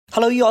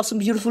Hello, you awesome,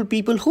 beautiful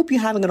people. Hope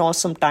you're having an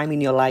awesome time in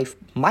your life.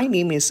 My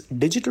name is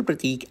Digital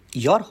Pratik,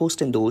 your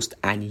host and host,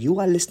 and you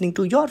are listening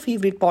to your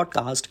favorite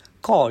podcast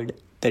called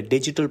The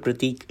Digital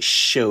Pratik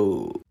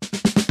Show.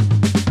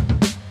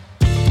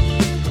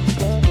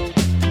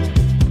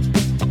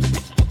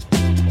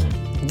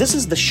 This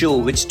is the show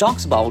which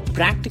talks about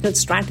practical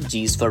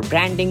strategies for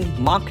branding,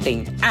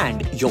 marketing,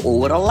 and your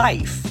overall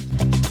life.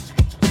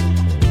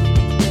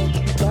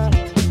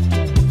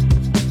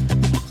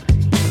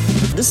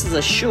 This is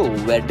a show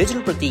where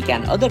Digital Pratik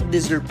and other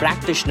digital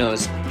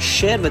practitioners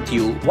share with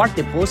you what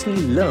they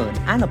personally learn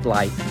and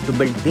apply to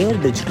build their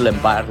digital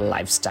empire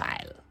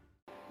lifestyle.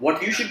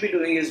 What you should be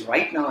doing is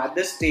right now at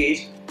this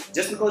stage,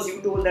 just because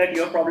you told that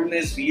your problem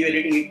is video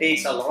editing, it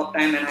takes a lot of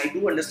time, and I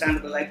do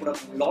understand because I put up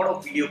a lot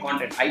of video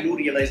content. I do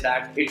realize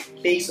that it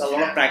takes a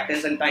lot of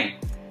practice and time.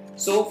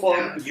 So for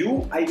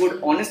you, I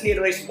would honestly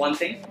advise one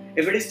thing.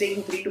 If it is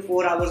taking 3 to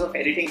 4 hours of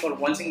editing for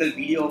one single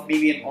video of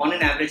maybe on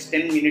an average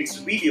 10 minutes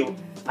video,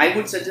 I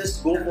would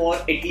suggest go for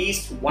at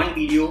least one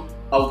video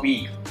a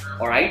week.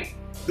 Alright?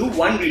 Do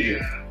one video.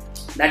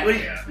 That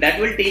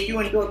will take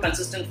you into a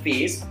consistent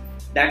phase.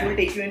 And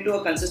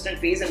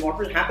what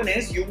will happen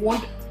is you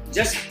won't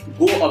just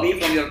go away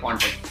from your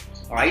content.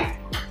 Alright?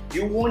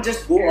 You won't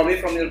just go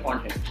away from your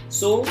content.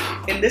 So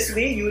in this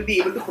way, you will be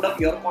able to put up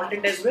your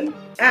content as well.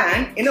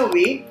 And in a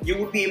way, you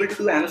would be able to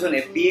do Amazon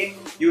FBA.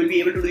 You will be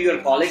able to do your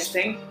college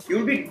thing. You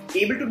will be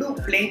able to do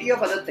plenty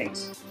of other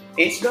things.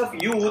 Instead of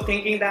you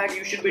thinking that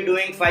you should be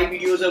doing 5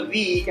 videos a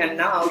week and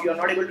now you're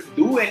not able to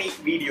do any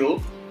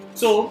video.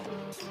 So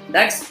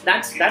that's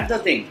the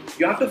thing.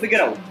 You have to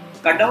figure out.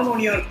 Cut down on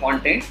your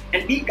content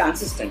and be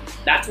consistent.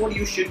 That's what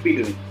you should be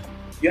doing.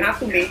 You have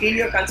to maintain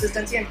your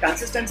consistency, and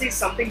consistency is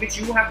something which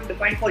you have to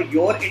define for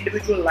your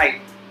individual life,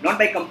 not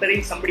by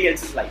comparing somebody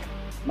else's life.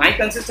 My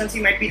consistency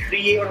might be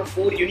 3 or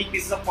 4 unique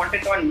pieces of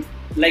content on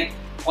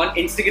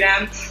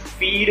Instagram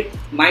feed.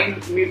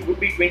 Mine would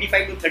be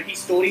 25 to 30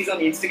 stories on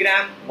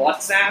Instagram,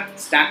 WhatsApp,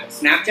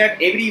 Snapchat,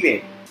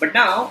 everywhere. But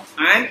now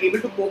I am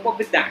able to cope up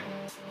with that.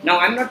 Now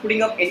I'm not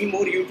putting up any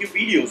more YouTube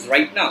videos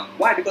right now.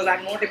 Why? Because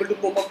I'm not able to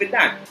cope up with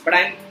that. But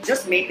I'm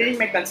just maintaining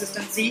my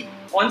consistency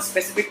on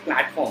specific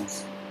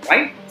platforms.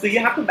 Right? So you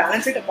have to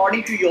balance it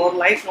according to your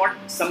life, not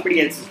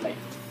somebody else's life.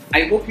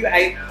 I hope you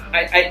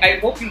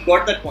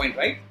got that point,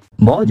 right?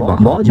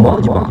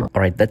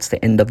 Alright, that's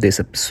the end of this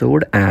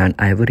episode, and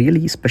I have a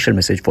really special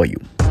message for you.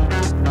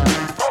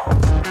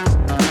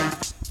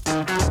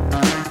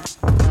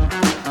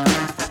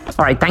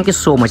 Alright, thank you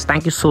so much.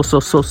 Thank you so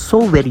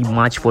very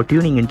much for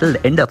tuning until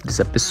the end of this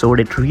episode.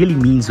 It really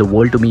means the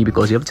world to me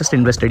because you have just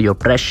invested your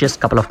precious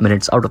couple of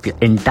minutes out of your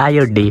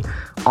entire day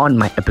on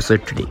my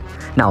episode today.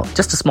 Now,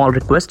 just a small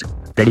request.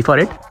 Ready for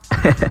it?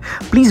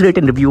 Please rate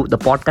and review the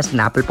podcast in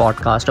Apple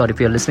Podcast, or if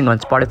you're listening on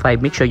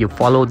Spotify, make sure you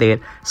follow there,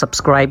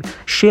 subscribe,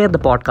 share the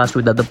podcast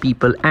with other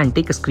people, and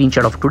take a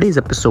screenshot of today's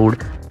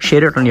episode,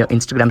 share it on your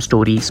Instagram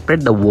story,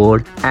 spread the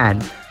word,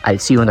 and I'll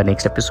see you on the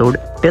next episode.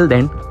 Till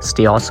then,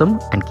 stay awesome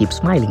and keep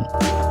smiling.